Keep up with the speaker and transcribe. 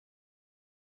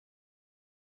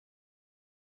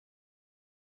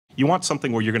You want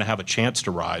something where you're going to have a chance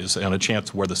to rise and a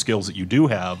chance where the skills that you do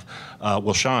have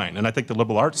will shine. And I think the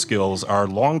liberal arts skills are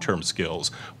long-term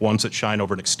skills, ones that shine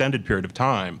over an extended period of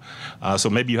time. So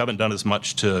maybe you haven't done as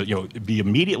much to be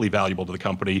immediately valuable to the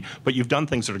company, but you've done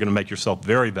things that are going to make yourself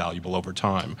very valuable over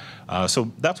time.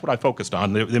 So that's what I focused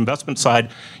on. The investment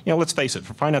side, let's face it,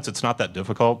 for finance it's not that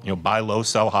difficult. Buy low,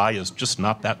 sell high is just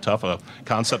not that tough a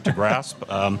concept to grasp.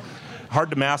 Hard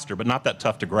to master, but not that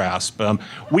tough to grasp.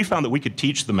 We found that we could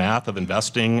teach the math of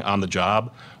investing on the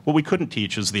job. What we couldn't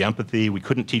teach is the empathy. We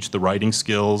couldn't teach the writing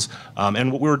skills.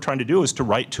 And what we were trying to do is to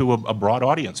write to a broad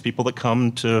audience, people that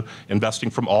come to investing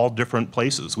from all different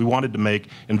places. We wanted to make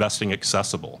investing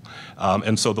accessible.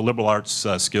 And so the liberal arts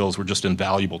skills were just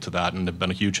invaluable to that and have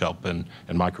been a huge help in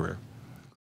my career.